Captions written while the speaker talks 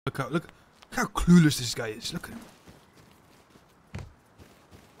Look how clueless this guy is. Look at him.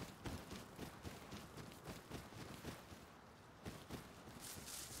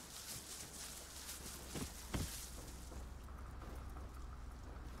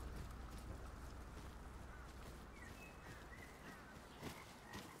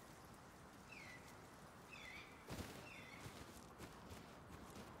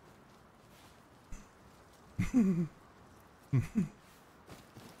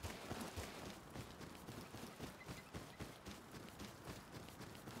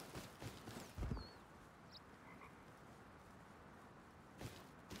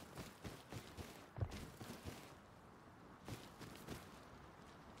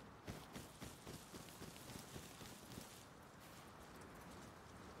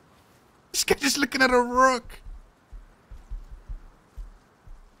 This guy just looking at a rook.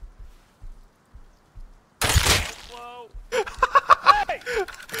 Whoa. Hey!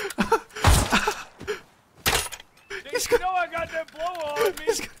 You know I got that blow on me.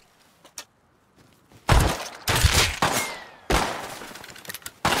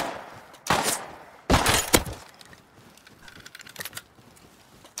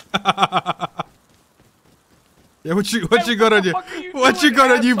 Yeah, what you got on you? What you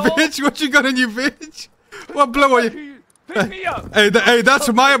got on you, bitch? What you got on you, bitch? What blow on you? Pick me up. Hey, that's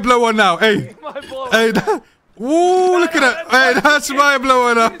my blower now. Hey, hey, woo! Look at that. Hey, that's my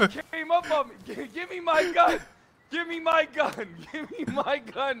blower now. Came up on me. Give me my gun. Give me my gun. Give me my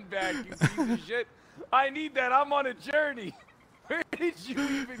gun back, you piece of shit. I need that. I'm on a journey. Where did you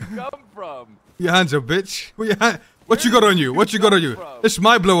even come from? Your hands up, bitch. What you got on you? What you got on you? It's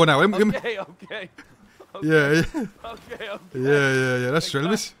my blower now. Okay. Yeah. Okay. Yeah. That's true.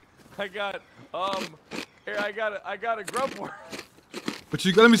 I got here. I got a grub worm. What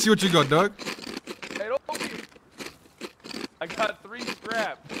you got? Let me see what you got, dog. Hey, don't I got 3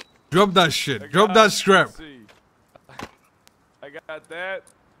 scrap. Drop that shit. Drop that scrap. Let's see. I got that.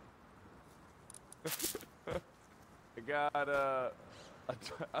 I got a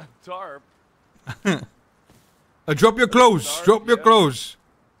tarp. Drop your clothes. Drop your clothes.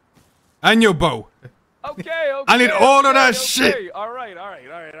 And your bow. Okay. I need all of that shit. All right. All right,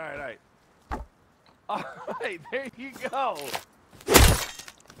 there you go.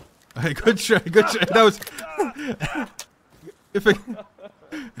 Hey, good try. That was.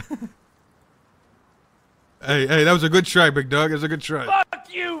 Hey, that was a good try, big dog. That was a good try.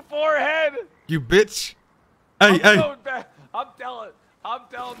 Fuck you, forehead. You bitch. Hey. I'm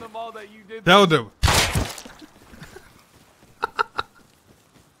telling them all that you did. Tell them.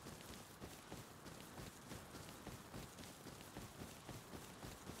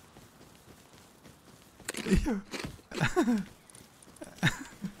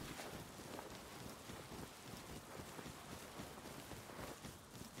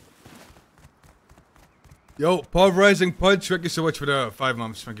 Yo, pulverizing punch. Thank you so much for the 5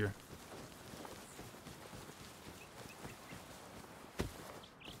 months. Thank you.